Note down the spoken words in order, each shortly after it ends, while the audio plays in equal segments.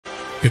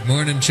Good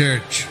morning,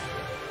 church.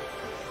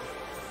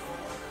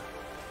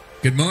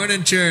 Good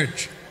morning,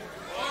 church.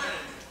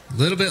 A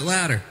little bit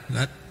louder.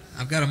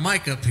 I've got a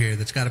mic up here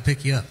that's got to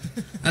pick you up.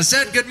 I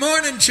said, good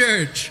morning,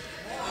 church.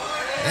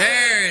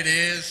 There it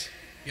is.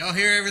 Y'all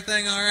hear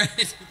everything all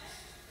right?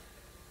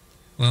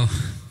 Well,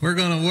 we're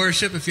going to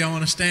worship if y'all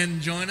want to stand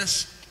and join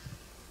us.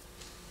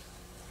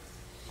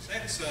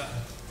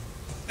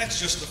 That's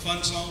just a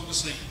fun song to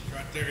sing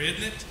right there,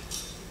 isn't it?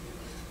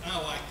 I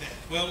like that.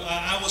 Well,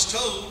 I was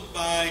told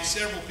by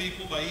several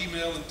people by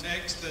email and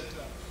text that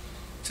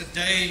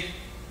today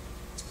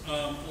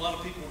a lot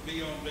of people will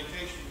be on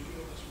vacation. Will you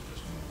hold this for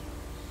just a moment?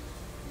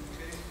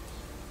 Okay.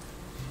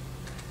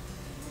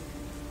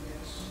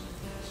 Yes.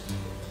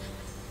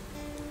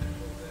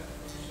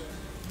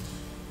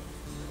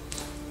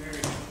 There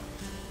you go.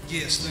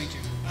 Yes, thank you.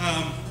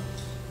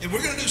 And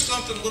we're going to do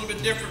something a little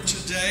bit different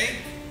today.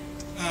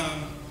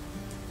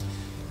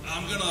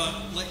 I'm going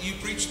to let you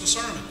preach the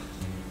sermon.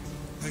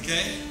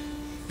 Okay?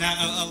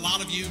 Now, a lot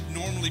of you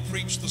normally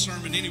preach the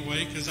sermon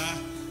anyway because I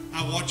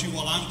watch you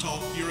while I'm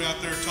talking. You're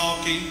out there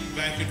talking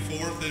back and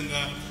forth. And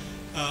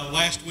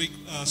last week,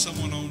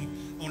 someone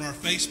on our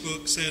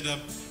Facebook said,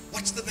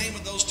 what's the name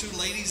of those two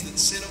ladies that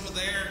sit over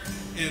there?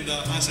 And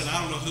I said,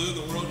 I don't know who in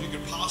the world you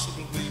could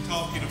possibly be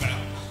talking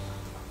about.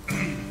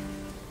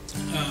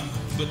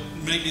 But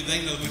maybe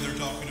they know who they're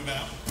talking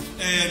about.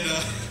 And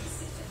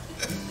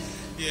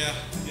yeah,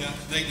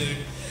 they do.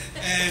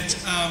 And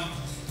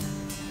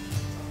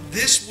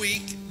this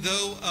week,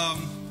 though,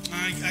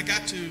 I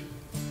got to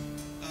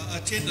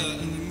attend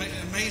an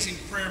amazing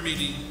prayer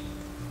meeting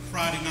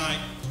Friday night.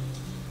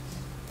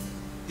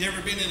 You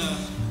ever been in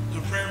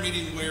a prayer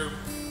meeting where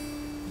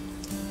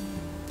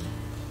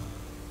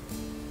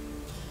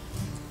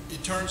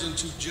it turns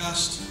into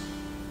just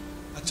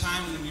a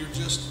time when you're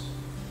just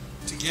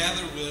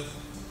together with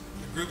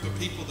a group of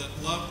people that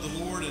love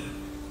the Lord and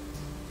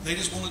they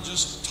just want to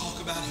just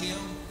talk about Him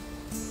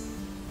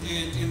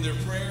and in their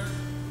prayer?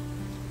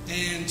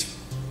 And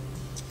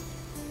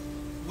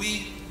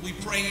we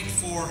prayed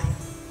for,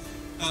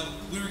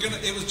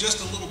 it was just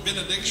a little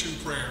benediction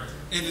prayer,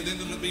 and it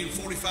ended up being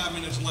 45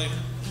 minutes later.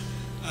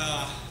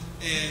 God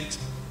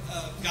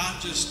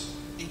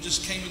He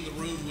just came in the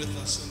room with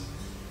us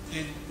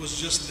and was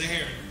just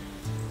there.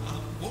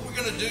 What we're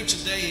going to do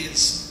today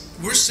is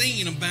we're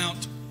singing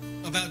about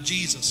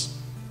Jesus.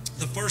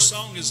 The first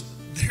song is,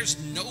 "There's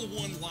no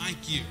one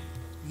like you."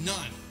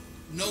 None.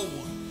 No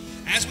one.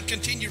 As we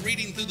continue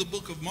reading through the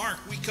book of Mark,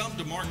 we come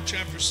to Mark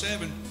chapter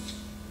 7.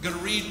 I'm going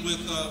to read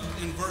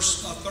in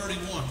verse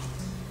 31.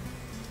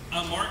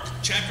 Mark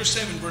chapter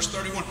 7, verse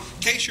 31. In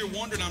case you're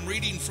wondering, I'm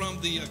reading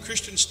from the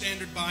Christian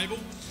Standard Bible.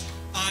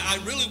 I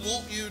really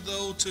want you,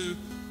 though, to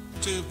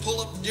pull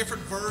up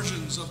different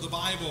versions of the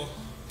Bible,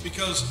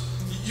 because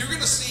you're going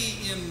to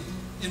see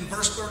in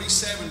verse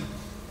 37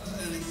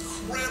 an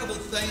incredible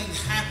thing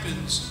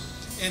happens.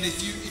 And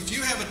if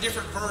you have a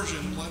different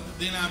version, like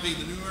the NIV,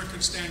 the New American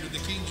Standard, the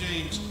King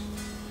James,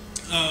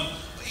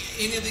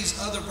 any of these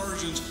other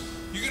versions,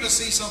 you're going to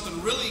see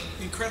something really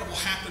incredible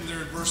happen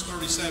there in verse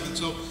 37.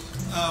 So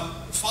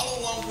follow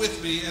along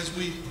with me as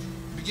we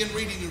begin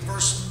reading in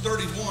verse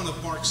 31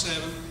 of Mark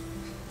 7.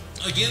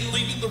 Again,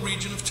 leaving the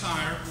region of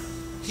Tyre,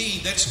 he,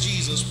 that's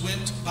Jesus,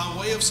 went by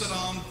way of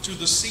Sidon to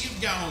the Sea of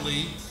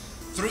Galilee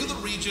through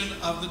the region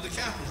of the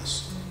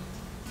Decapolis.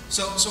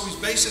 So he's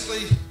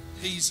basically,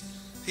 he's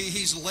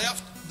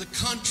left the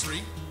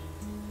country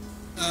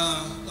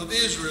of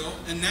Israel,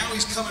 and now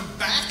he's coming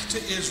back to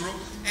Israel,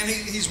 and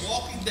he's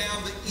walking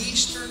down the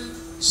eastern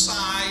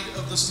side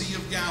of the Sea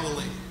of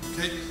Galilee.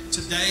 Okay,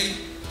 today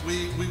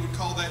we would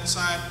call that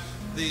side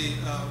the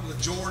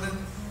Jordan.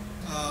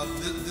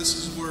 This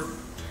is where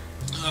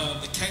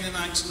the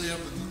Canaanites live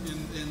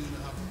and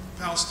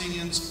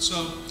Palestinians.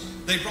 So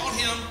they brought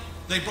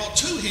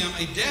to him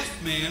a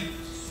deaf man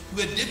who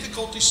had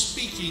difficulty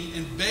speaking,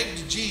 and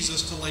begged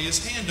Jesus to lay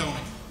his hand on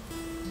him.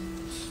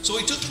 So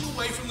he took him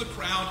away from the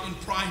crowd in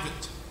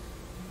private.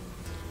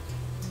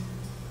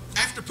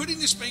 After putting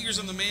his fingers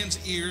in the man's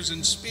ears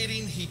and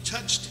spitting, he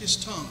touched his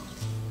tongue.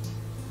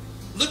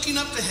 Looking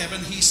up to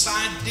heaven, he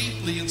sighed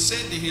deeply and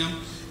said to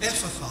him,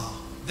 "Ephphatha,"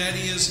 that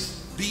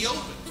is, "be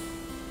opened."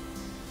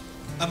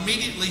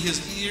 Immediately his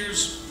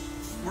ears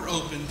were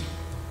opened,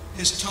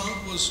 his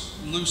tongue was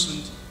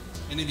loosened,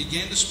 and he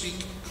began to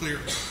speak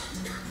clearly.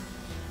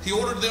 He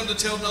ordered them to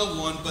tell no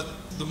one, but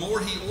the more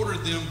he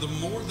ordered them, the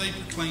more they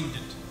proclaimed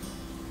it.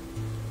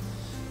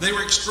 They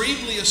were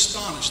extremely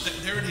astonished.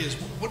 There it is.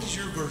 What does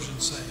your version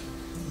say?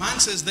 Mine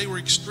says they were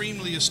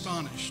extremely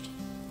astonished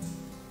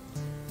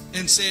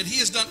and said, "He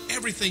has done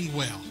everything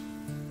well."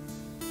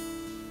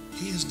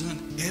 He has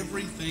done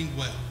everything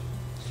well.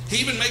 He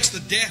even makes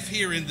the deaf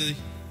hear and the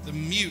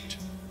mute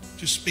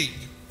to speak.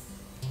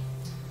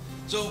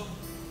 So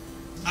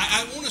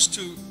I want us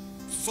to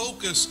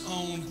focus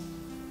on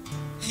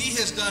he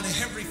has done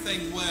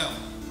everything well.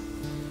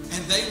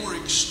 And they were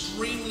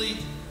extremely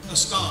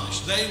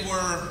astonished. They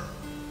were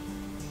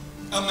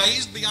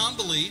amazed beyond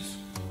belief.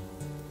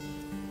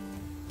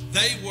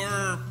 They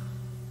were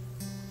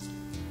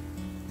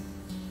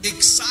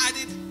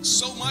excited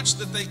so much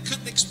that they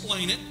couldn't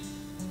explain it.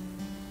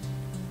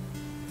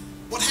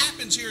 What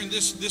happens here in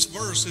this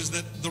verse is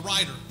that the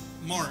writer,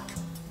 Mark,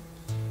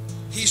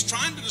 he's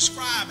trying to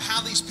describe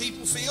how these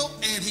people feel,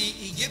 and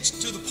he gets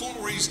to the point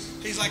where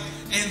he's like,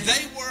 and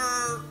they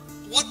were,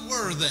 what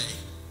were they?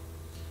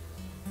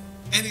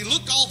 And he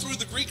looked all through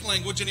the Greek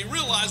language, and he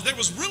realized there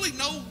was really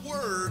no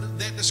word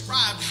that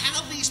described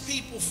how these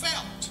people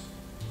felt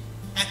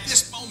at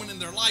this moment in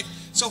their life.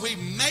 So he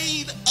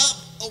made up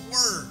a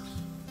word.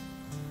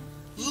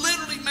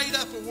 Literally made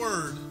up a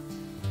word.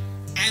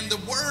 And the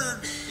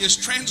word is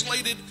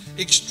translated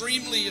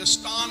extremely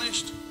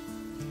astonished,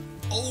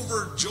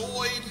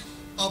 overjoyed,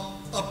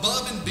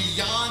 above and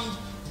beyond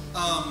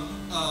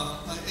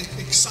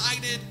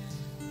excited.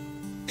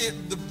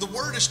 The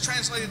word is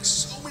translated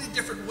so many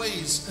different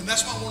ways, and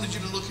that's why I wanted you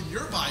to look in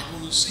your Bible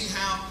and see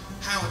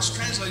how it's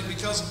translated,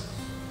 because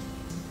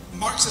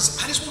Mark says,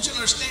 I just want you to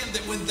understand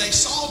that when they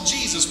saw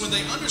Jesus, when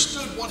they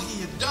understood what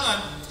he had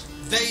done,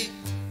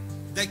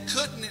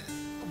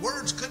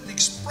 words couldn't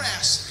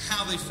express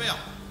how they felt.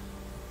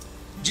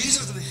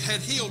 Jesus had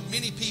healed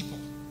many people,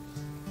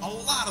 a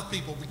lot of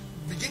people.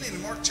 Beginning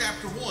in Mark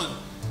chapter 1,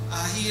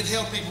 he had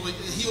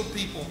healed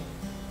people.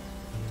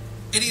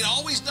 And he'd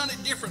always done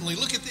it differently.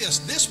 Look at this.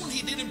 This one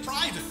he did in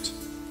private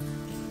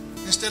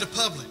instead of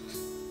public.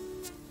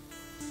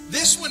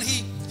 This one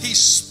he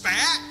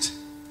spat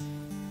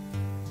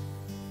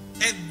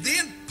and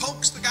then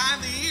pokes the guy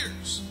in the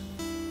ears.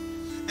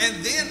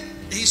 And then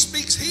he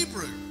speaks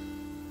Hebrew.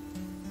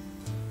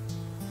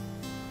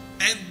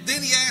 And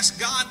then he asks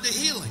God to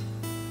heal him.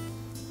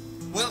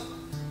 Well,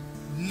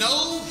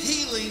 no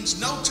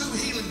two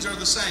healings are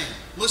the same.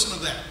 Listen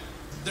to that.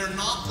 They're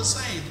not the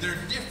same. They're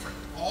different.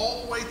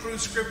 All the way through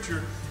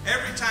Scripture,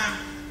 every time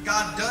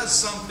God does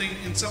something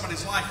in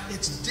somebody's life,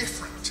 it's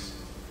different.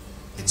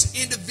 It's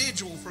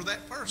individual for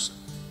that person.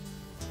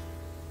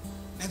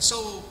 And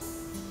so,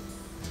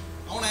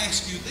 I want to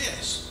ask you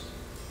this.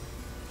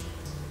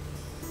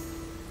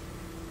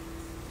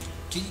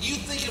 Can you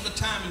think of a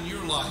time in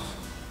your life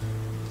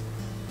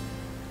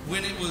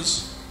when it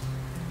was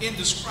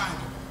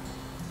indescribable?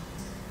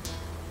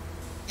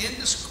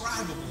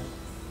 Indescribable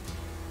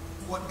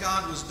what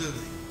God was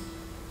doing.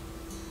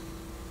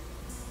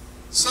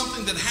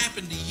 Something that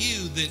happened to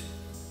you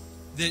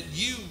that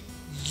you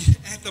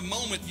at the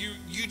moment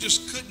you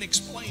just couldn't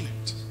explain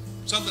it.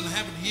 Something that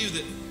happened to you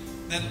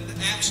that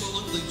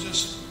absolutely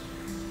just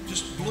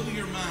blew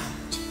your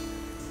mind.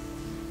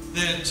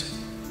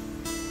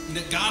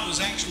 That God was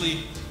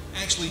actually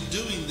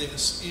doing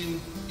this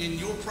in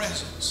your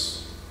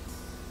presence.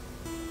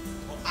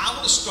 Well, I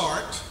want to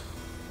start.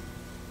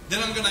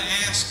 Then I'm going to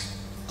ask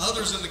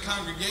others in the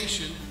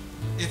congregation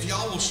if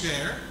y'all will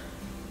share.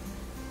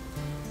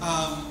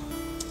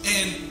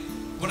 And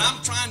when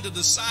I'm trying to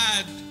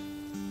decide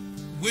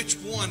which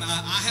one,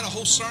 I had a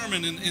whole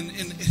sermon,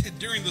 and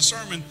during the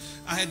sermon,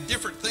 I had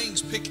different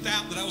things picked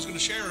out that I was going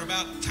to share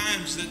about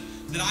times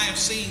that I have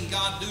seen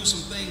God do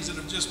some things that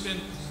have just been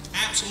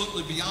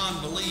absolutely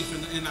beyond belief,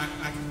 and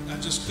I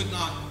just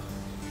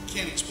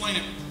can't explain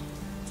it.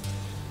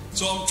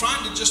 So I'm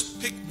trying to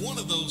just pick one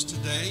of those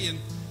today,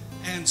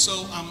 and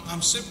so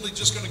I'm simply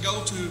just going to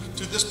go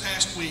to this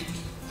past week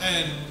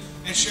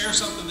and share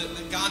something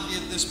that God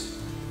did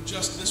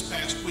just this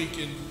past week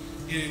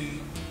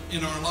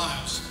in our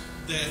lives,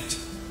 that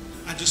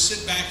I just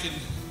sit back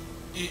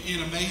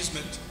in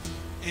amazement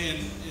and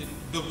in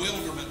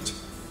bewilderment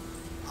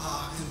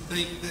and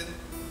think that,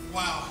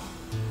 wow,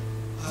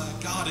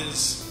 God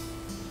is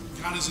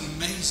an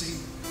amazing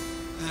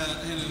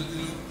and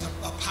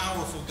a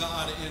powerful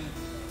God,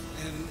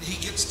 and He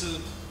gets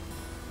to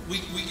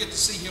we get to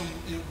see Him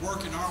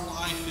work in our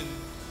life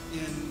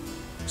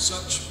in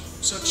such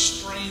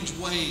strange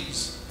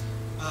ways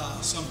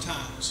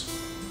sometimes.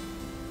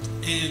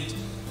 And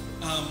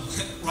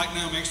right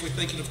now I'm actually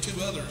thinking of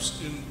two other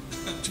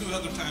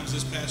times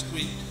this past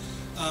week.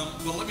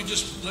 But let me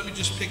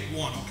just pick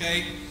one,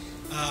 okay?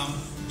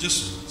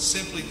 Just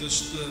simply to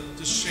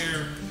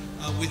share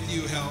with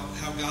you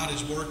how God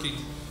is working.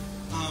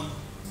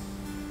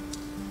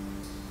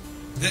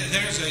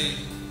 There's a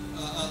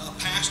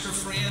pastor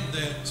friend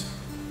that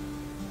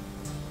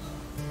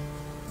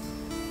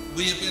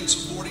we have been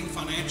supporting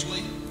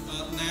financially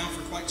now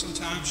for quite some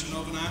time,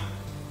 Shanova and I.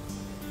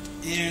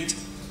 And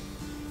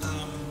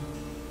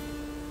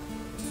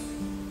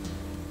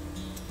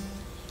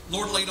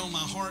Lord laid on my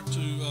heart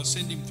to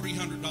send him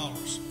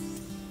 $300.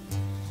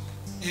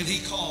 And he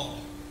called.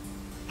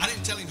 I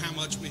didn't tell him how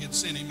much we had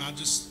sent him. I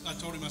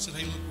told him, I said,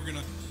 hey, look, we're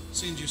going to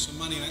send you some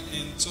money.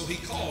 And so he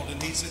called,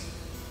 and he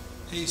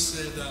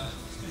said,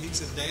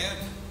 Dad,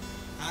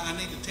 I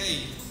need to tell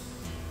you,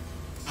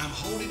 I'm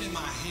holding in my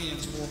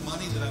hands more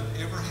money than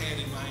I've ever had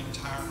in my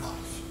entire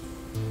life.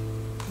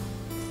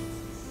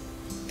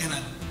 And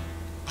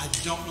I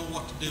don't know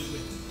what to do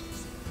with it.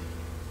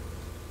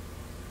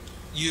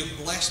 You have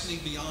blessed me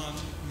beyond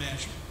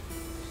measure.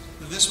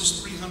 Now, this was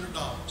 $300.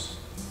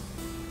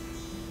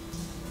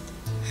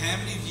 How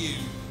many of you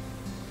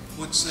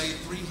would say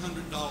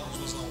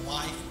 $300 was a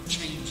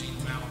life-changing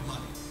amount of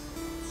money?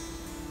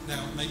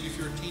 Now, maybe if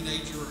you're a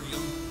teenager or a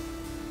young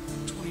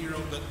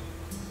 20-year-old, but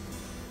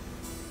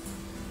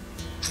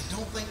I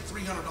don't think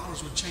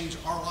 $300 would change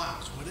our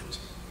lives, would it?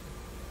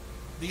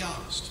 Be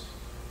honest.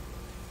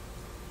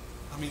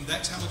 I mean,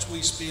 that's how much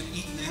we spend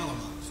eating out a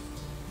month,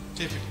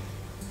 typically.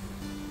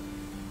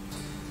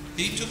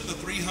 He took the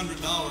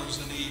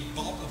 $300 and he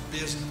bought a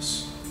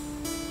business.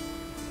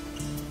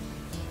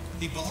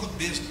 He bought a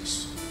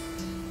business.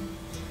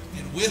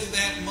 And with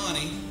that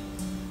money,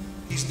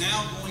 he's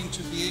now going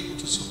to be able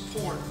to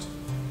support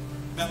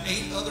about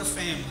 8 other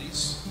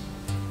families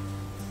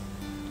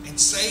and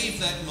save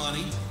that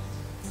money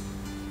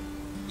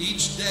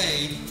each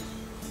day,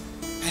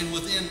 and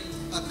within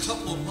a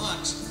couple of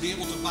months be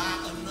able to buy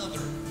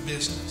another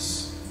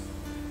business.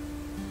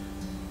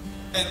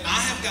 And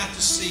I have got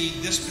to see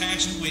this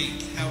past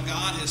week how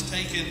God has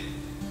taken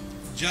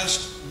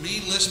just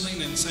me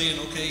listening and saying,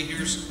 okay,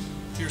 here's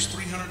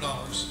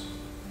 $300,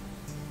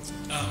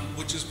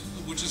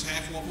 which is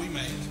half what we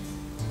make.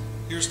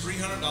 Here's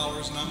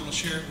 $300, and I'm going to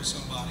share it with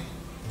somebody.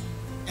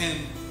 And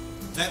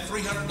that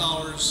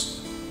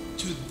 $300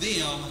 to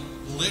them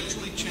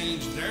literally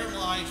changed their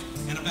life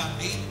and about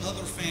 8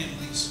 other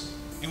families.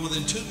 And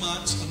within 2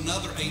 months,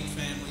 another 8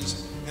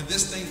 families. And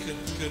this thing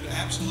could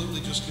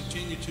absolutely just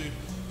continue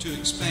to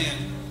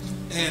expand.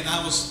 And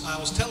I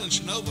was telling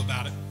Shanova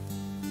about it.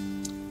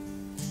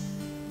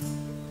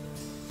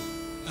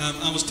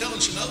 I was telling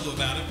Shanova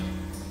about it.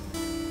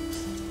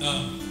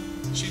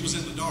 She was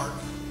in the dark.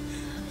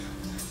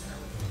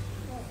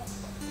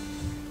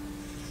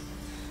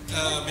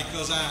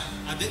 Because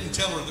I didn't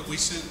tell her that we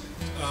sent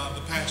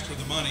the pastor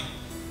the money.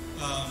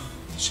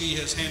 She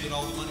has handed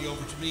all the money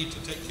over to me to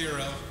take care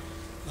of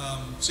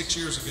 6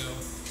 years ago.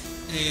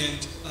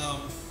 And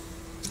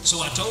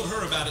so I told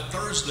her about it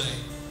Thursday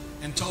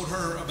and told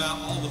her about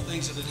all the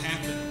things that had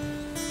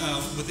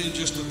happened within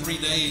just the 3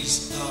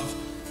 days of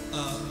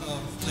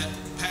that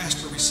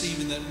pastor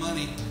receiving that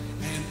money.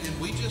 And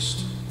we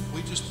just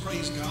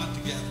praise God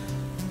together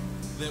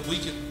that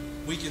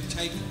we could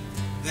take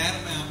that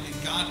amount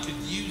and God could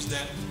use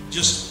that.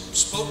 Just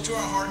spoke to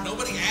our heart.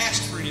 Nobody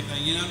asked for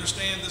anything. You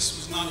understand? This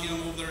was not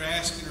him over there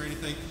asking or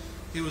anything.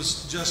 It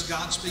was just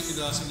God speaking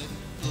to us. And it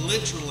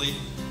literally,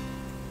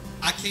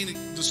 I can't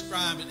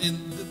describe it. And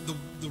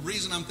the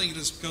reason I'm thinking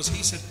is because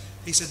he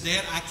said,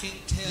 Dad, I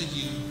can't tell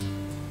you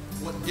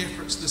what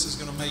difference this is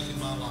going to make in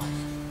my life.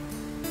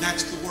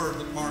 That's the word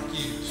that Mark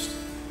used.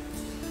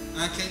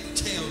 I can't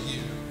tell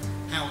you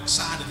how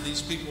excited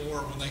these people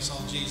were when they saw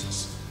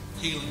Jesus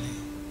healing them.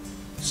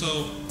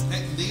 So,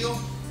 Neil,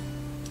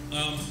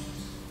 I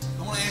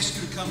want to ask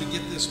you to come and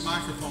get this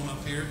microphone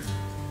up here.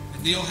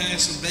 And Neil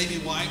has some baby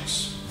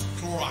wipes,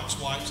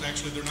 Clorox wipes.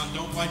 Actually, they're not.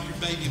 Don't wipe your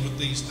baby with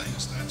these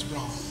things. That's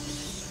wrong.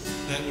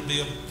 That would be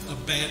a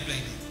bad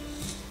baby.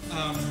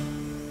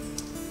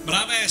 But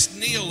I've asked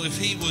Neil if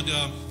he would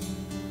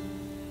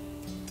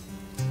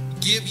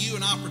give you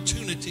an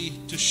opportunity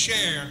to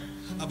share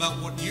about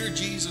what your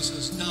Jesus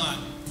has done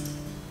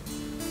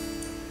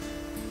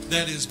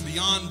that is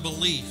beyond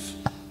belief.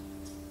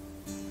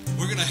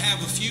 We're going to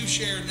have a few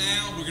share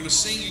now. We're going to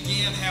sing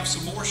again, have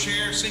some more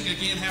share, sing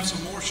again, have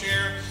some more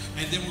share,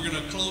 and then we're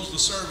going to close the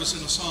service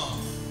in a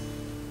song.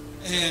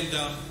 And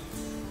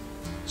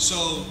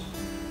so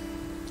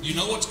you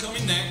know what's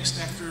coming next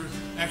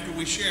after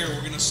we share.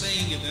 We're going to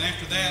sing, and then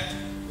after that,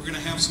 we're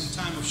going to have some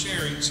time of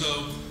sharing.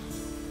 So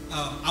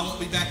I won't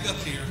be back up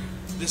here.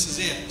 This is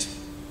it.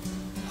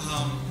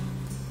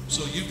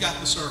 So you've got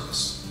the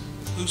service.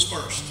 Who's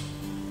first?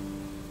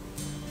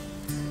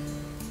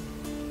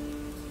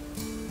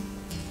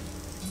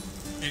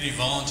 Any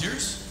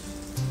volunteers?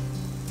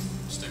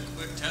 Just a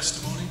quick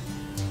testimony.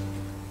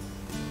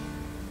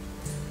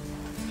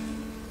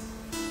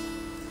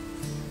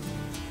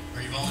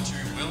 Are you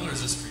volunteering, Will, or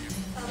is this for you?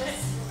 Oh,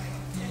 that's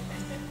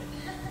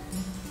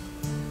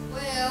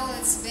well,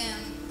 it's been,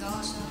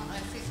 gosh, I don't know,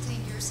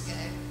 15 years ago.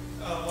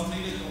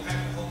 Juanita, you'll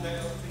have to hold that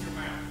up to your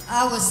mouth.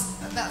 I was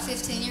about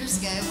 15 years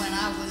ago when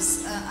I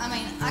was,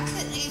 I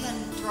couldn't even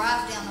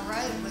drive down the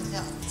road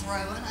without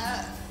throwing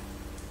up.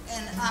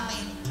 And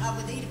I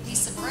would eat a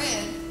piece of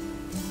bread,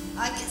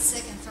 I'd get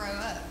sick and throw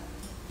up.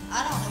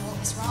 I don't know what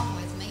was wrong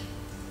with me.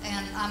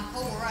 And I'm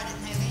poor, I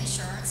didn't have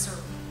insurance or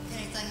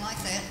anything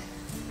like that.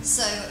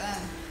 So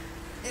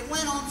it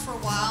went on for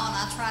a while, and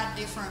I tried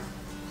different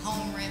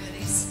home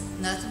remedies.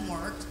 Nothing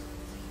worked.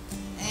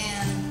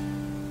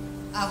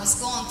 And I was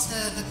going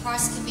to the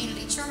Christ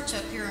Community Church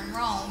up here in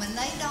Rome, and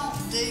they don't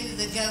do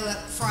the go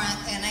up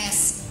front and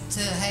ask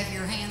to have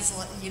your hands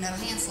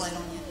laid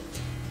on you.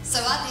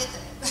 So I did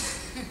that.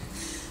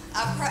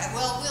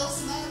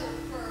 Will's mother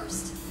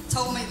first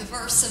told me the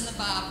verse in the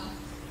Bible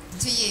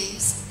to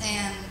use,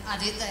 and I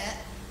did that.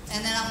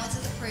 And then I went to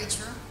the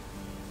preacher,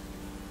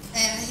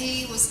 and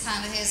he was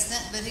kind of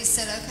hesitant, but he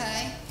said,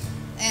 okay.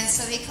 And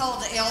so he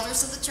called the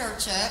elders of the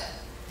church up,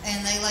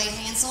 and they laid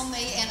hands on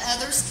me, and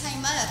others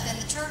came up in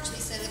the church. He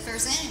said, if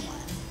there's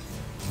anyone.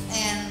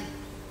 And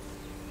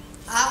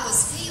I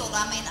was healed.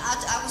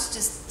 I was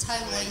just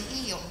totally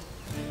healed.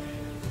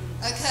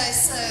 Okay,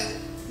 so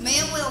me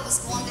and Will was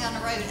going down the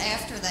road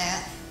after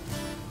that,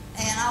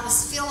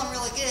 feeling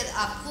really good,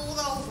 I pulled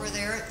over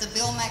there at the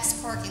Bill Max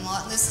parking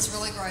lot, and this is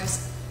really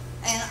gross,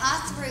 and I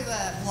threw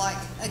up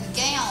like a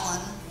gallon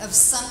of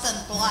something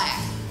black.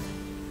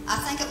 I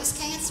think it was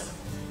cancer.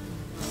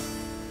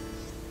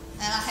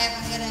 And I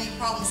haven't had any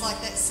problems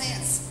like that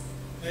since.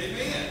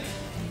 Amen.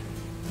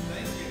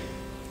 Thank you.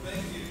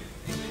 Thank you.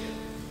 Amen.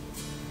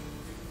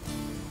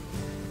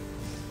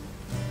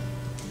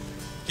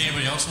 Okay,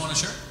 anybody else want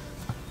to share?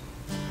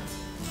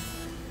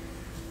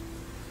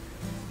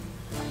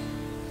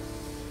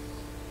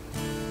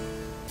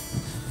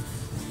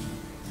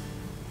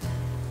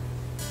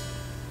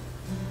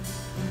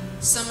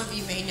 Some of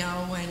you may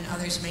know and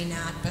others may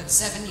not, but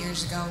 7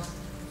 years ago,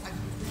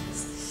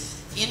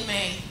 in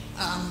May,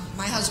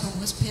 my husband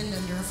was pinned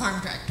under a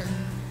farm tractor.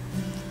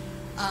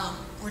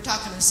 We're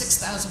talking a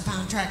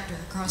 6,000-pound tractor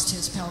across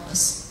his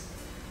pelvis.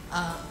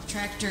 The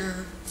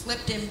tractor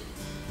flipped him.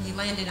 He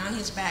landed on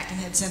his back and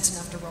had sense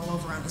enough to roll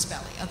over on his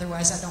belly.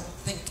 Otherwise, I don't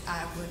think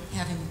I would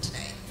have him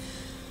today.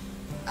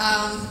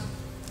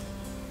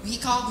 He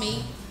called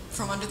me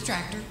from under the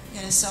tractor. He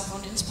had his cell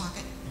phone in his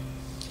pocket.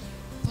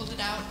 Pulled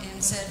it out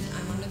and said,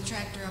 I'm under the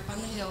tractor up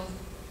on the hill.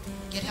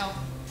 Get help.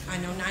 I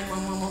know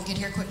 911 won't get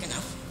here quick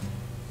enough.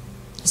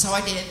 So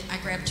I did. I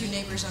grabbed 2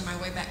 neighbors on my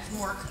way back from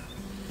work.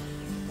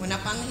 Went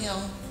up on the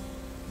hill.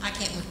 I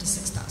can't lift a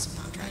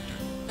 6,000-pound tractor.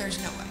 There's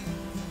no way.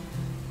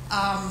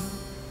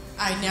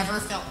 I never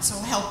felt so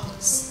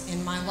helpless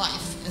in my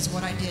life as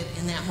what I did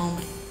in that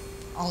moment.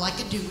 All I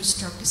could do was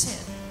stroke his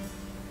head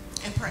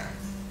and pray.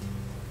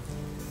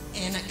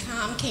 And a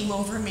calm came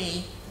over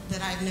me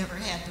that I've never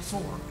had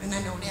before, and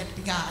I know it had to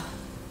be God.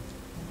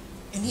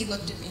 And he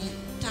looked at me,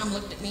 Tom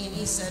looked at me, and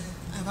he said,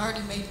 I've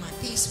already made my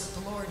peace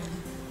with the Lord, and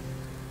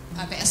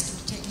I've asked him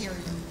to take care of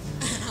you.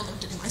 And I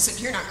looked at him, I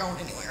said, you're not going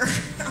anywhere.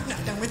 I'm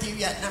not done with you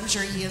yet, and I'm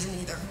sure he isn't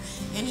either.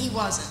 And he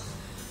wasn't.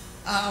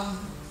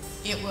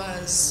 It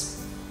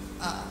was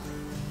a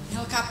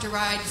helicopter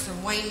ride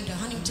from Wayne to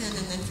Huntington,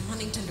 and then from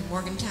Huntington to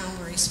Morgantown,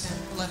 where he spent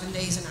 11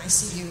 days in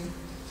ICU.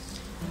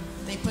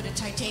 They put a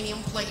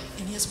titanium plate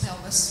in his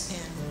pelvis,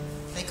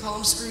 and they call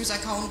them screws, I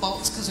call them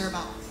bolts, because they're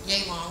about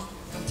yay long.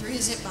 Go through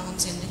his hip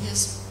bones into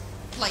his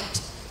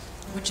plate,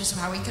 which is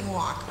how he can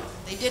walk.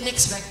 They didn't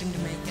expect him to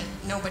make it.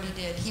 Nobody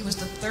did. He was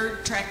the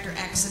 3rd tractor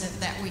accident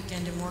that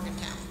weekend in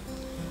Morgantown,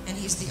 and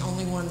he's the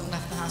only one that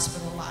left the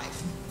hospital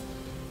alive.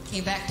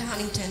 Came back to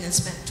Huntington and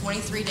spent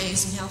 23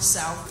 days in Health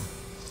South,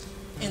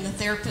 and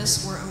the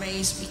therapists were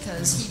amazed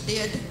because he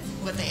did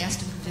what they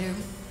asked him to do.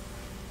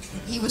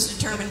 He was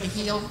determined to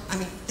heal. I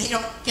mean, they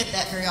don't get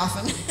that very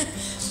often.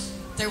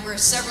 There were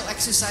several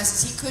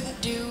exercises he couldn't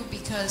do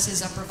because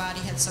his upper body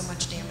had so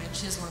much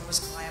damage. His lung was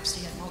collapsed.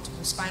 He had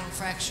multiple spinal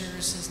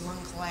fractures. His lung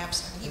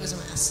collapsed. I mean, he was a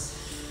mess.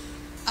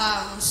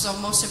 So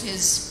most of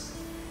his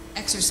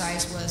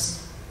exercise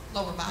was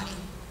lower body.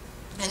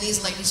 And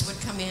these ladies would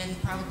come in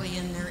probably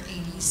in their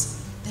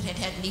 80s that had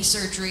had knee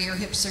surgery or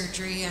hip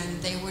surgery,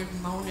 and they would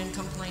moan and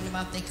complain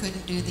about they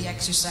couldn't do the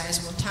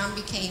exercise. Well, Tom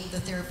became the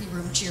therapy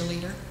room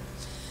cheerleader.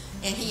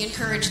 And he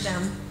encouraged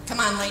them,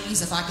 come on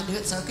ladies, if I can do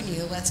it, so can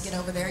you. Let's get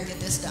over there and get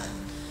this done.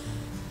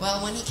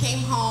 Well, when he came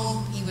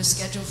home, he was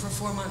scheduled for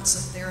 4 months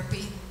of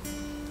therapy.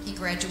 He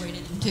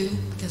graduated in 2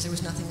 because there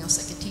was nothing else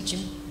that could teach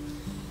him.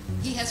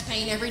 He has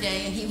pain every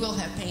day, and he will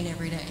have pain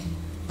every day.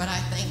 But I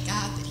thank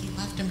God that he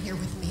left him here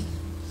with me.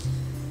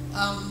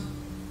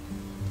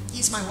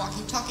 He's my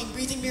walking, talking,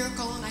 breathing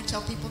miracle, and I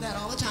tell people that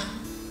all the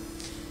time.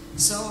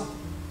 So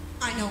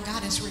I know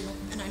God is real,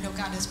 and I know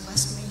God has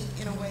blessed me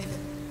in a way that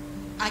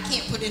I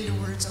can't put into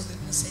words other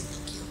than to say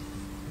thank you.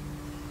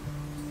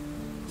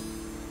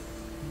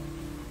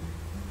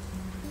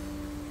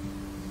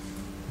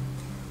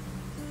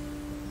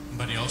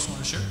 Anybody else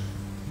want to share?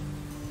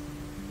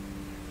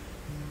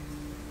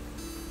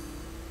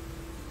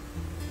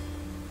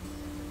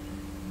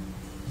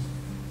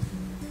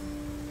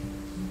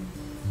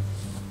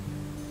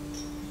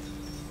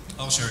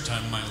 I'll share a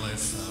time in my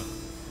life.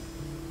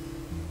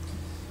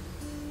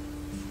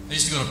 I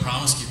used to go to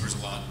Promise Keepers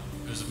a lot.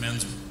 It was a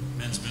men's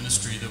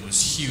ministry that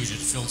was huge. It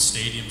filled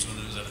stadiums when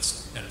it was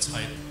at its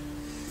height.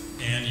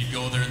 And you'd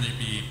go there and there'd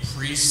be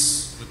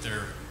priests with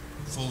their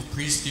full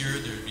priest gear.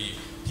 There'd be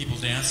people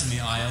dancing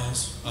the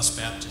aisles, us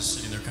Baptists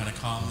sitting there kind of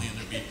calmly, and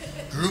there'd be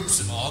groups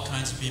of all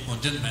kinds of people.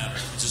 It didn't matter.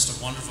 It was just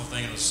a wonderful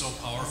thing. It was so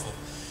powerful.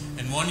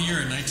 And one year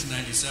in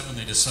 1997,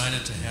 they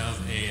decided to have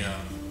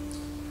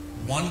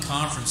one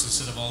conference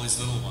instead of all these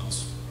little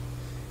ones.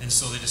 And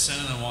so they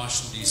descended on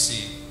Washington,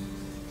 D.C.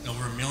 And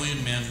over 1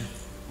 million men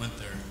went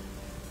there.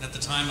 And at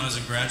the time I was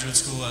in graduate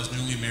school, I was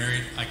newly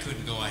married, I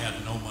couldn't go, I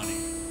had no money.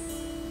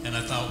 And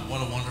I thought,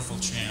 what a wonderful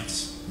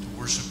chance to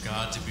worship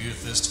God, to be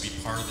with this, to be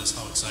part of this,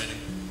 how exciting.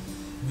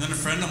 And then a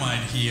friend of mine,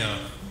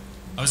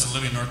 I was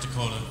living in North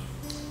Dakota,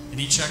 and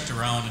he checked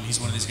around, and he's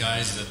one of these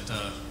guys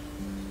that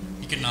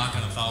he can knock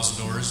on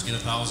 1,000 doors, get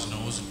 1,000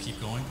 no's, and keep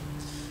going.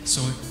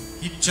 So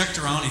he checked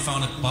around, he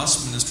found a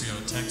bus ministry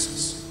out of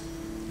Texas.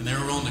 And they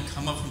were willing to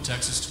come up from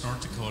Texas to North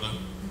Dakota,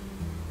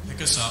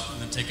 pick us up,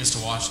 and then take us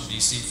to Washington,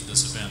 D.C. for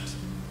this event.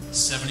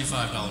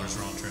 $75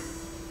 round trip.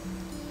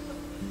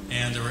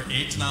 And there were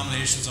 8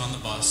 denominations on the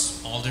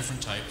bus, all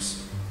different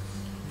types.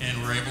 And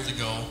we were able to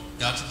go.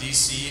 Got to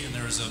D.C., and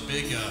there was a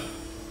big,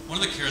 one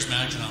of the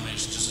charismatic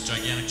denominations, just a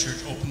gigantic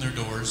church, opened their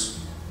doors,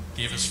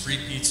 gave us free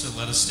pizza,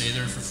 let us stay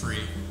there for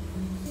free.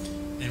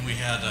 And we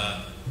had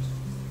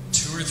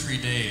 2 or 3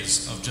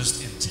 days of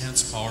just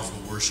intense, powerful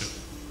worship.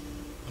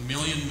 1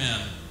 million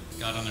men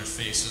got on their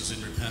faces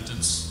in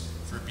repentance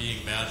for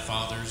being bad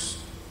fathers,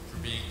 for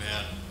being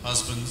bad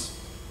husbands,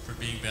 for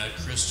being bad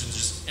Christians.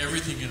 Just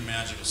everything you can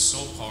imagine was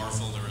so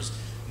powerful. There was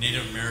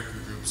Native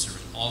American groups, there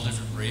was all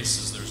different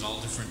races, there was all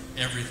different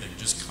everything,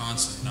 just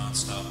constant,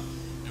 nonstop.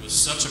 It was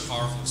such a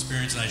powerful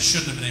experience, and I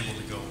shouldn't have been able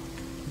to go.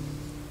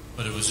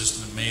 But it was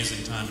just an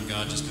amazing time, and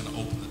God just kind of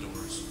opened the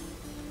doors.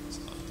 So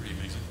that was pretty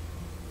amazing.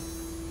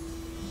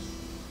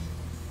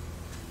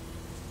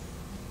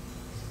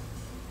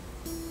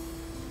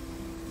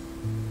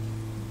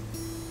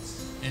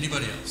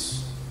 Anybody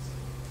else?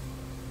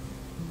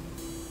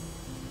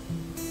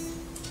 I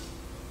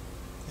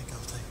think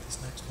I'll take this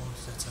next one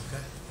if that's okay.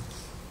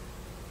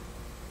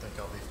 I think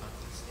I'll be fine.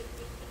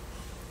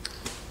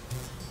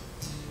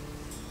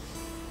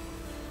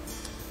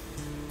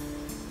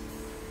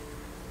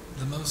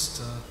 The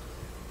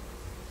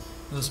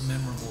most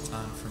memorable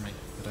time for me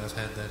that I've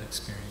had that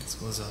experience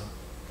was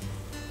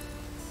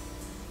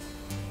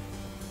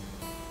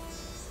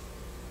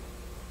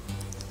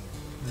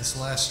this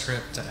last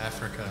trip to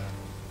Africa.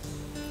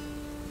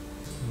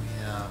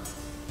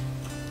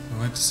 We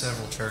went to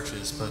several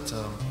churches, but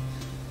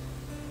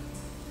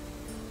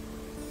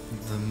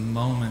the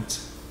moment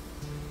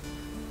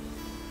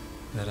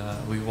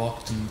that we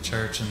walked in the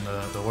church and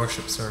the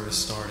worship service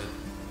started,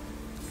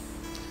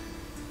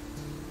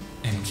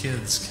 and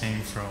kids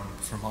came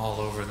from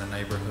all over the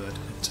neighborhood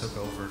and took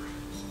over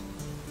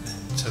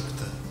and took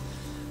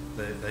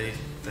they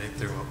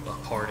threw a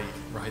party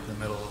right in the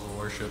middle of the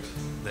worship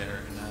there,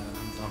 and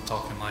I'm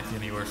talking like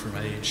anywhere from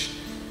age,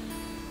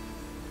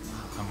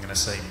 I'm going to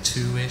say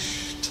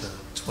 2-ish to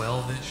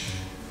 12-ish.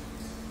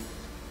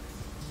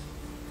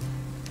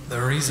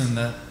 The reason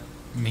that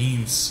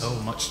means so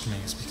much to me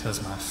is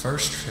because my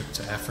first trip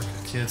to Africa,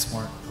 kids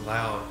weren't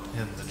allowed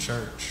in the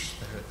church.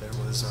 There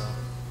was a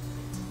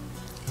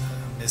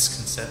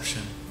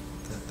misconception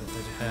that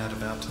they had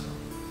about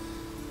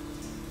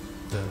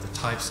the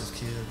types of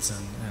kids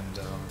and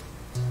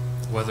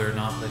whether or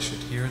not they should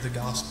hear the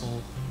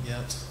gospel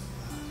yet.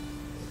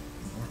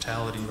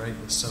 Mortality rate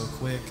was so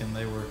quick, and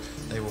they were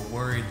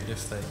worried that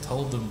if they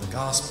told them the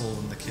gospel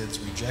and the kids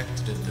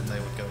rejected it, then they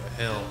would go to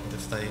hell. But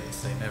if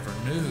they never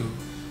knew,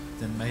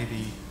 then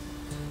maybe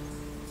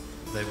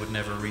they would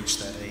never reach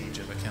that age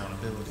of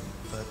accountability.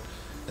 But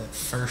that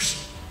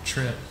first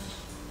trip,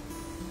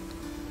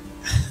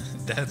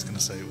 Dad's going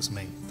to say it was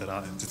me,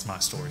 it's my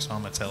story, so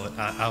I'm going to tell it.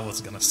 I was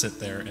going to sit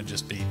there and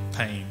just be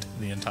pained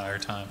the entire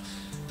time.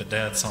 But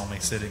Dad saw me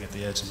sitting at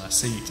the edge of my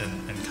seat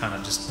and kind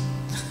of just,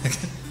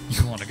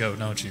 you want to go,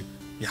 don't you?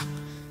 Yeah,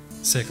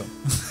 sick 'em.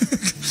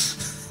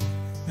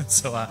 And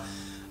so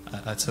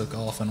I took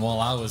off, and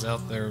while I was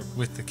out there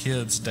with the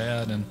kids,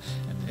 Dad and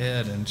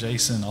Ed and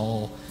Jason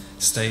all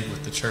stayed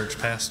with the church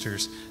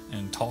pastors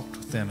and talked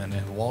with them and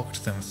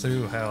walked them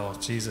through how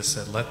Jesus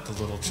said, let the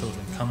little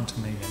children come to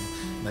me,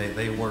 and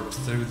they worked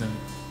through them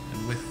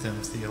and with them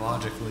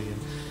theologically, and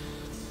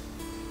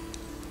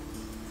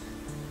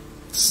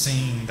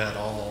seeing that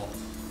all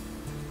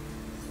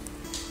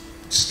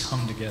just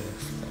come together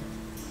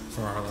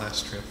for our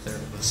last trip there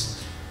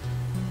was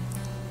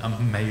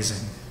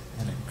amazing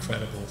and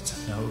incredible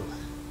to know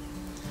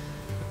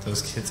that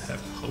those kids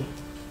have hope.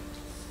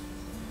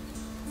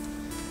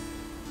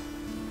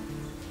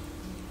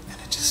 And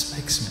it just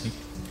makes me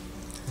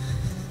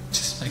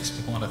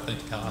want to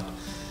thank God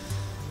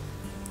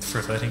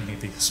for letting me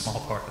be a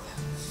small part of that.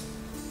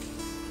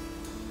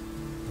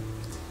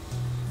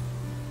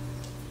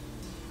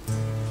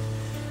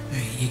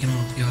 Hey,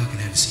 y'all can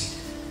have a seat.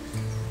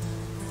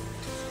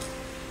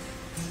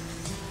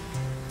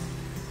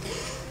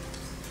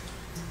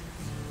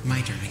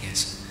 My turn, I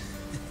guess.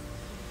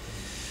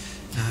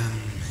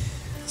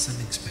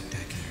 Something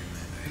spectacular in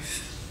my life.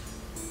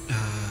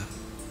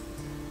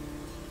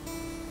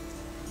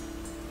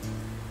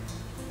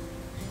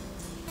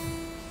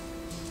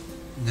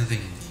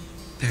 Nothing.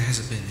 There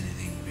hasn't been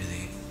anything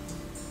really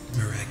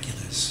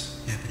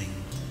miraculous happening,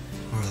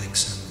 or like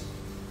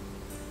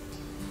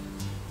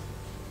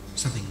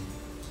something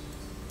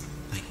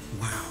like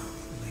wow,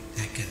 like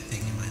that kind of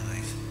thing in my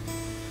life.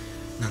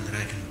 None that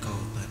I can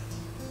recall, but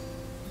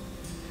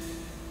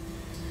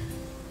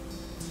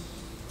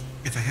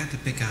if I had to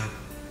pick out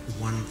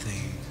one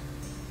thing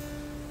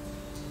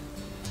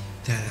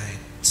that I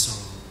saw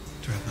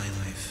throughout my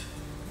life,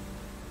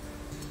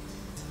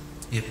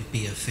 it would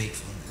be a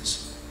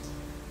faithfulness.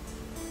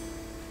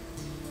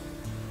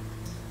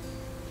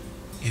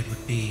 It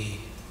would be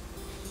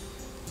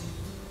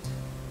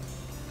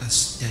a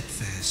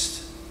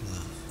steadfast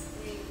love.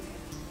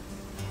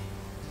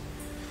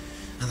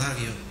 A lot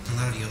of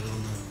you will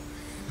know.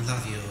 A lot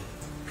of you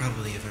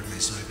probably have heard my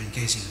story, but in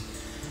case you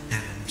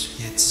haven't,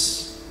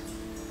 it's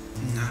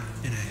not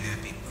been a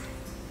happy one.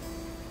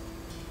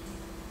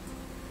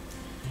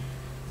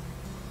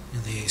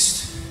 at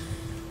least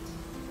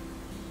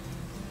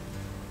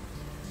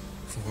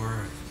 4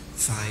 or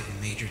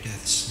 5 major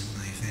deaths in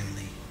my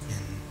family,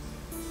 and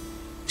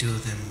 2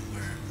 of them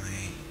were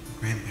my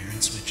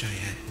grandparents,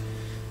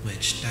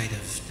 which died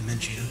of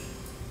dementia.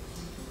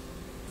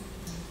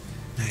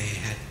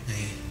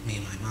 Me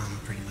and my mom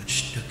pretty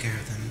much took care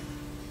of them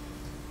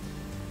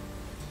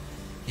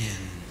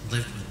and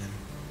lived with them.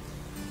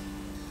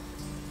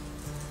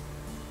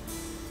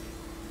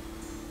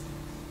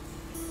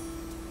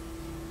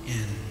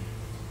 And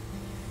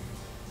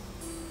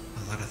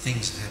a lot of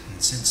things have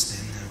happened since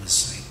then. That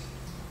was like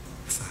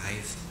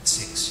 5,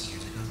 6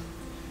 years ago,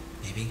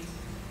 maybe.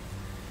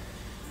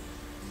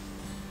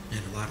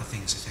 And a lot of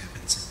things have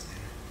happened since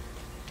then.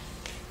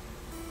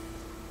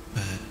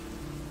 But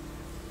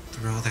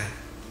through all that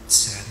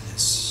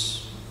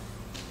sadness,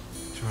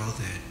 through all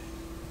that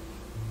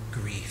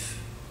grief,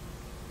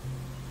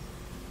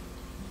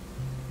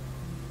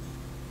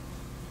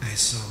 I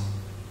saw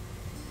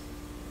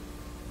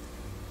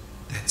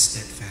that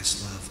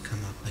steadfast love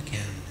come up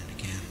again and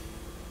again.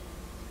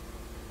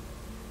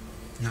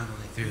 Not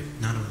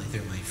only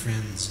through my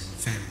friends and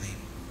family,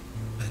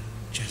 but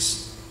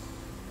just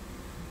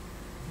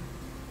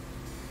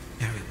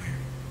everywhere.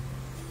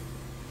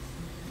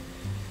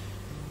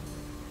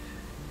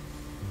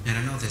 And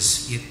I know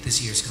this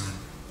year's gone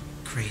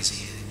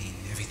crazy. I mean,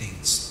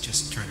 everything's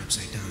just turned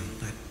upside down.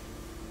 But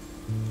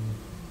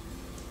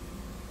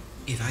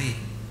if I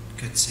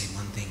could say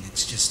one thing,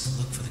 it's just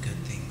look for the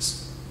good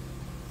things.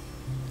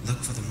 Look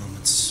for the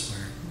moments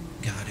where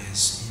God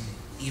is,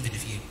 and even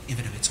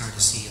if it's hard to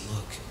see,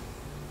 look,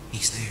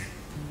 He's there.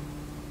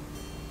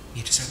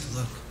 You just have to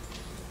look.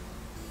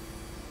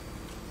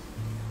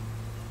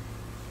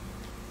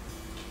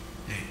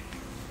 Hey,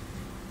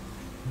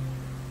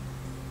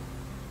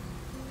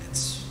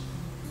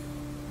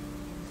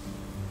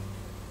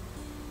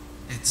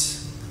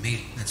 it's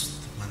amazing. That's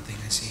the one thing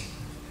I see: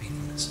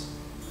 faithfulness.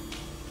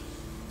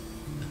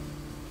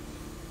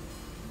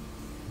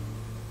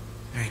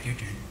 All right, your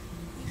turn.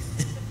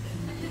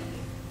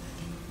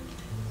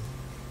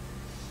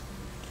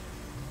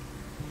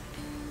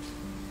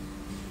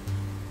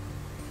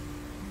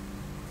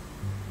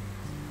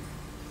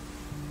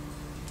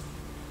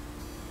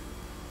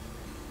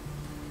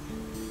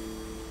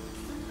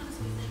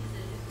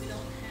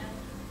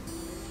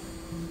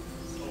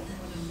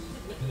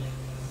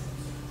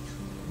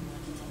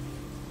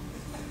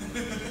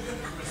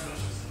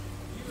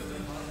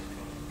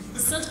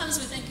 Sometimes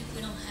we think if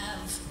we don't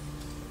have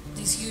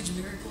these huge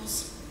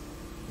miracles,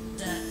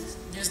 that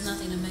there's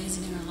nothing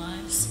amazing in our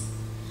lives.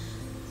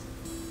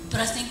 But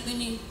I think we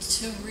need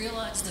to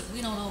realize that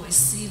we don't always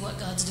see what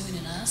God's doing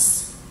in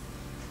us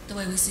the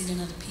way we see it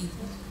in other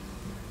people.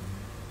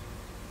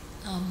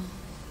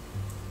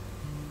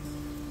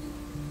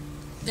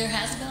 There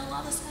has been a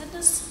lot of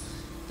sadness,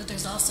 but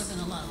there's also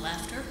been a lot of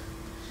laughter.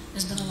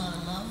 There's been a lot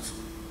of love.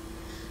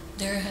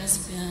 There has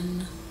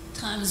been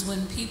times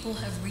when people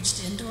have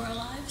reached into our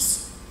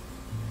lives,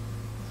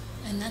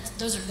 and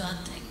those are God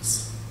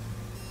things.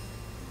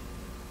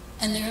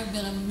 And there have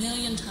been a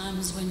million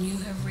times when you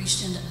have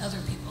reached into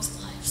other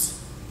people's lives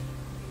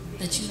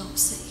that you don't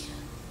see.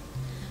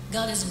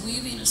 God is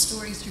weaving a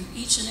story through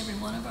each and every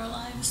one of our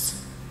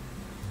lives.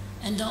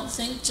 And don't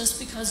think just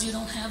because you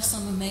don't have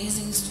some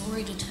amazing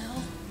story to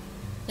tell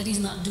that He's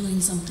not doing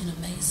something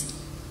amazing.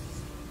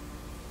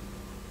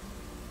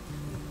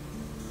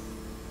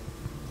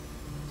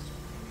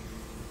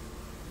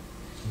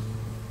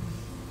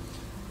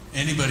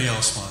 Anybody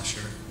else want to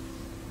share it?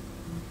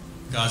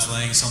 God's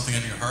laying something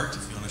on your heart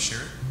if you want to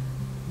share it.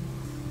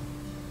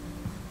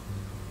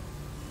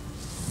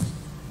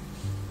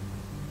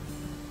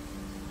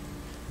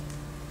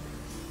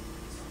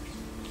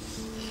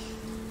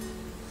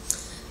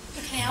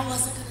 Okay, I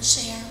wasn't going to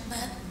share,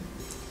 but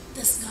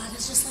God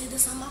has just laid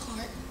this on my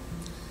heart.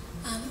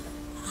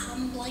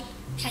 I'm like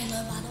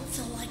Caleb. I don't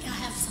feel like I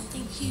have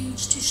something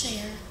huge to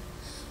share,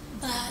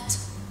 but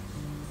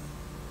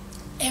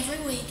every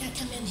week I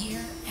come in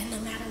here, and no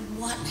matter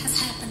what has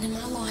happened in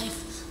my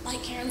life,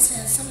 like Karen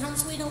says,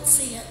 sometimes we don't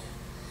see it,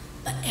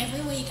 but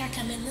every week I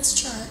come in this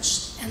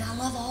church, and I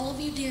love all of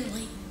you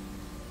dearly,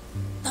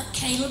 but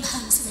Caleb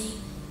hugs me,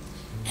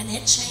 and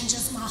it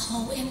changes my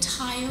whole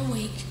entire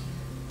week.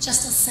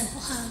 Just a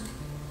simple hug.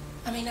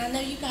 I mean, I know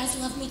you guys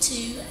love me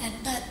too,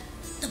 but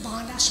the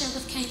bond I share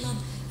with Caleb,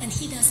 and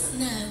he doesn't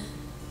know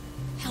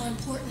how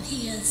important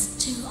he is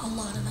to a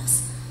lot of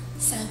us.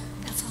 So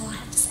that's all I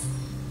have to say.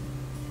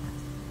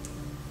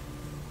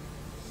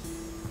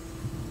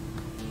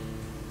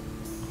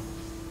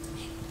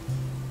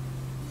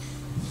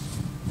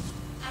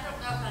 I don't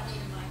know if I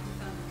need a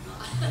microphone or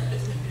not. I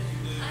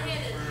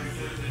had it.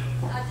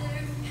 I do.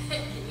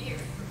 Here.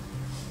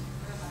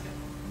 Where am I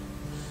going?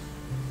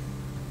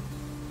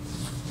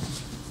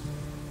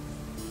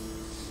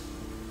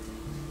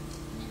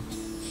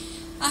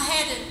 I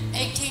had an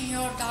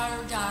 18-year-old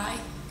daughter die,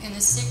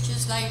 and 6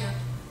 years later,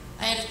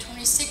 I had a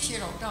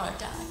 26-year-old daughter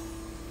die.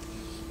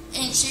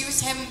 And she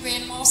was having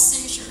grand mal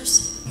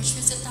seizures when she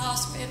was at the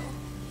hospital.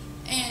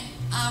 And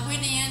I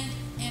went in,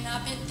 and I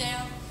bent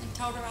down and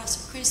told her, I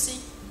said, Chrissy,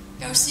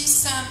 go see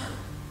Summer.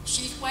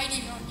 She's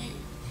waiting on you.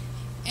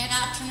 And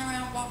I turned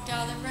around and walked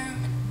out of the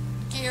room, and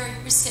Gary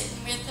was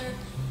sitting with her.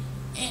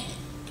 And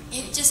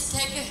it just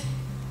took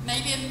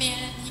maybe a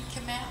minute, and he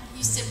come out, and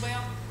he said,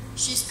 well,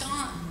 she's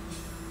gone.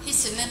 He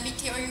said, let me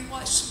tell you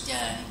what she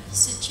done. He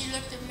said, she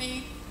looked at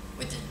me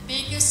with the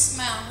biggest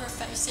smile on her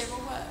face ever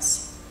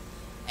was,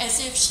 as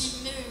if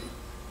she knew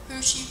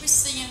who she was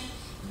seeing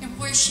and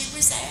where she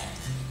was at.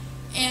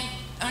 And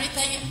the only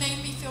thing that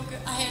made me feel good,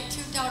 I had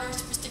 2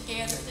 daughters was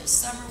together. That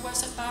Summer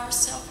wasn't by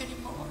herself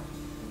anymore.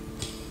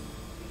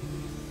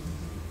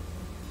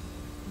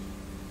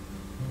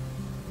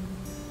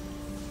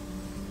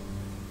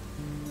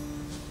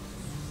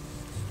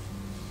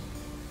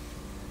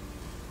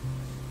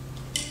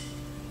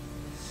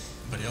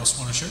 Anybody else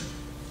want to share?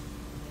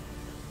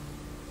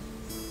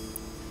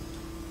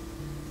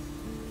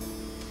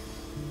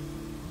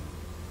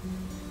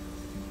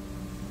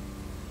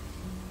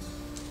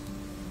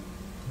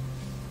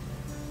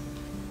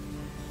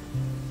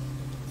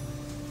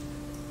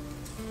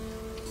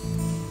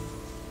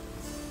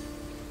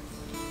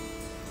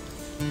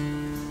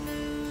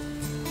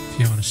 If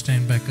you want to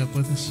stand back up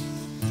with us.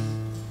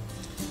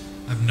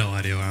 I have no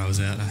idea where I was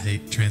at. I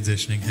hate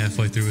transitioning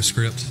halfway through a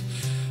script.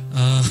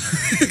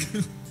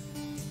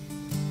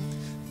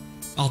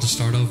 I'll just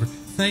start over.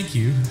 Thank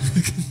you.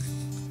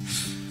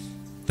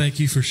 Thank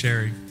you for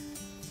sharing.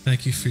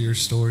 Thank you for your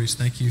stories.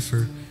 Thank you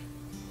for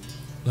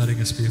letting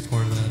us be a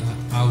part of that.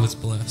 I was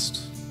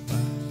blessed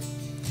by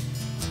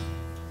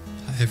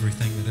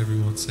everything that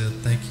everyone said.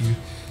 Thank you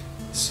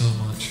so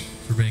much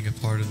for being a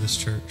part of this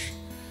church.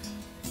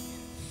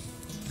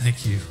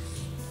 Thank you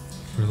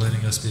for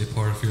letting us be a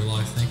part of your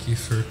life. Thank you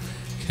for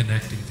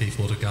connecting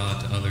people to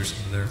God, to others,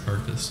 and to their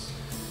purpose.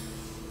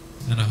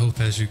 And I hope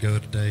as you go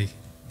today,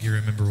 you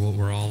remember what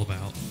we're all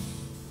about.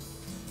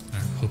 I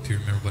hope you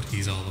remember what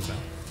He's all about.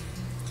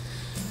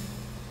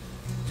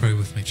 Pray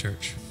with me,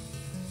 church.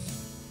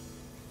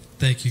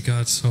 Thank you,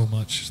 God, so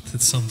much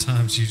that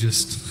sometimes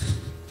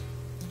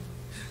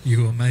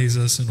you amaze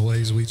us in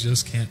ways we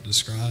just can't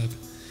describe.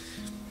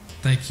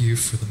 Thank you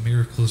for the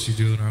miracles you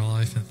do in our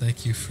life, and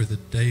thank you for the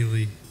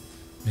daily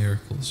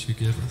miracles you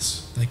give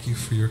us. Thank you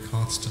for your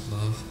constant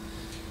love.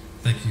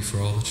 Thank you for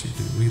all that you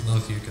do. We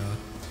love you, God,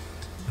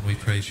 and we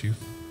praise you.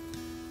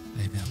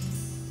 Amen.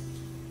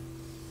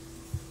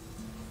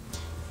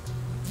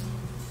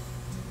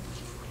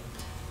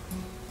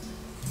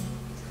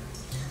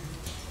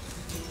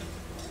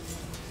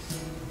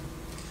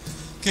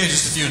 Okay,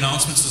 just a few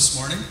announcements this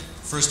morning.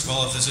 First of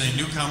all, if there's any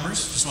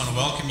newcomers, just want to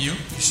welcome you.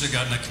 You should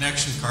have gotten a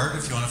connection card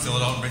if you want to fill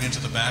it out and bring it to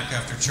the back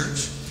after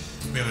church.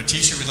 We have a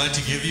t-shirt we'd like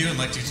to give you and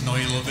like to get to know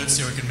you a little bit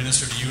so we can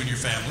minister to you and your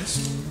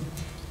families.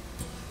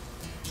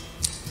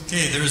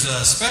 Okay, there's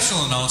a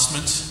special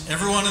announcement.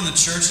 Everyone in the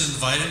church is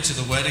invited to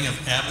the wedding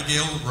of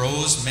Abigail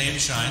Rose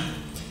Mainshine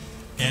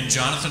and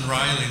Jonathan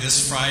Riley this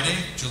Friday,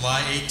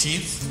 July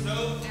 18th.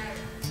 No,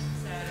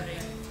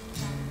 Saturday.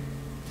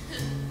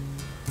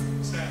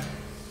 Saturday.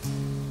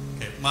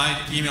 Okay, my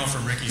email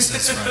from Ricky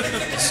says Friday,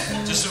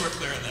 just so we're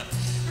clear on that.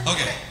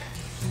 Okay,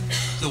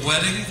 the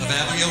wedding of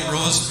Abigail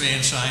Rose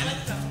Mainshine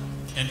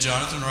and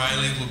Jonathan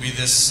Riley will be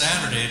this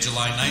Saturday,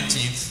 July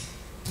 19th,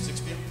 6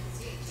 p.m.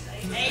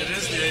 It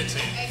is the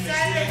 18th.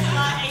 Saturday,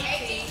 July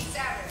 18th.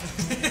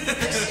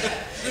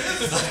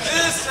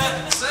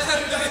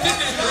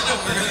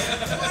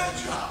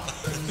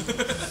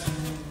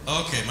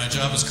 Okay, my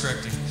job is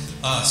correcting.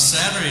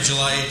 Saturday,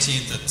 July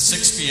 18th at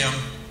 6 p.m.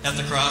 at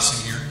the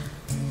crossing here.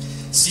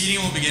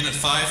 Seating will begin at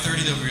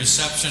 5:30. There will be a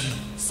reception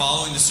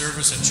following the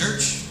service at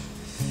church.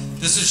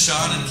 This is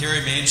Sean and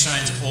Carrie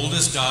Mainshine's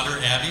oldest daughter,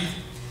 Abby.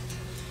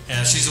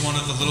 She's the one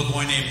with the little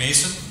boy named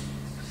Mason.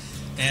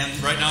 And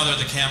right now they're at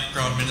the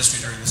campground ministry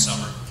during the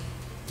summer.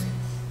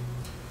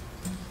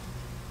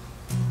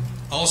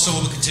 Also,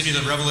 we'll continue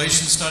the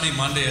Revelation study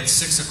Monday at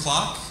 6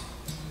 o'clock.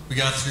 We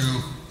got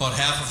through about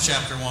half of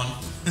chapter 1.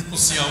 We'll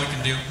see how we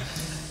can do.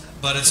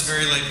 But it's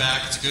very laid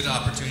back. It's a good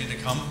opportunity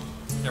to come.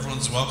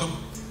 Everyone's welcome.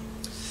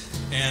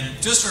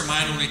 And just a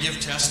reminder, when we give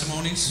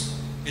testimonies,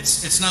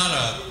 it's not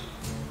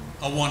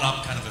a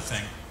one-up kind of a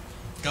thing.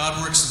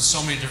 God works in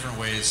so many different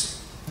ways.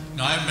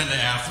 Now, I haven't been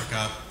to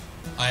Africa.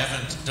 I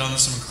haven't done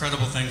some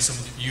incredible things that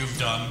you've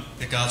done,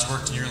 that God's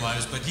worked in your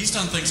lives, but He's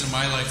done things in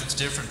my life that's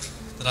different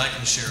that I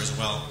can share as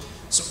well.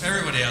 So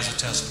everybody has a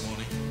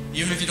testimony.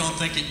 Even if you don't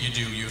think it, you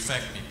do. You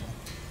affect people.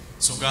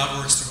 So God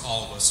works through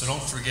all of us. So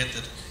don't forget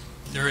that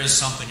there is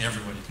something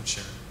everybody can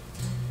share.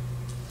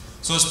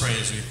 So let's pray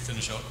as we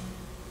finish out.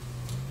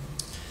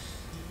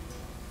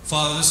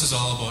 Father, this is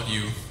all about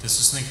you. This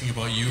is thinking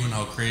about you and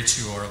how great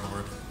you are,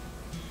 Lord.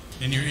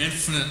 In your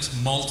infinite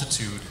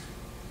multitude,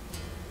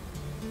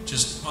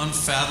 just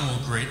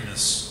unfathomable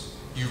greatness,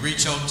 you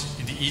reach out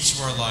into each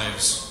of our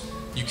lives.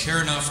 You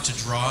care enough to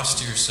draw us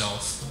to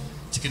yourself,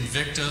 to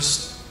convict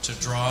us, to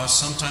draw us,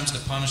 sometimes to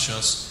punish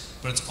us,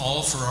 but it's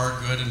all for our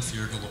good and for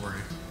your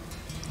glory.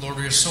 Lord,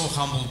 we are so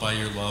humbled by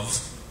your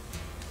love.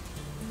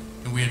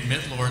 And we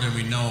admit, Lord, and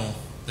we know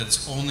that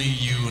it's only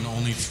you and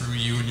only through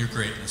you and your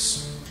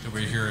greatness that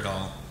we're here at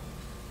all.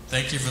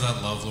 Thank you for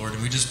that love, Lord.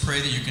 And we just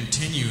pray that you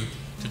continue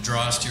to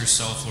draw us to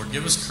yourself, Lord.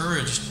 Give us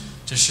courage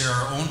to share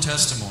our own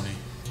testimony,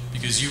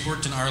 because you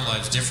worked in our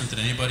lives different than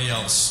anybody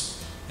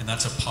else. And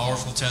that's a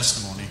powerful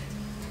testimony.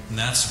 And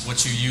that's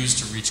what you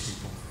use to reach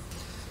people.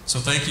 So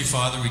thank you,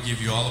 Father. We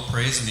give you all the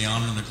praise and the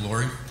honor and the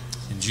glory.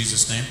 In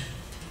Jesus' name,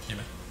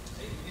 amen.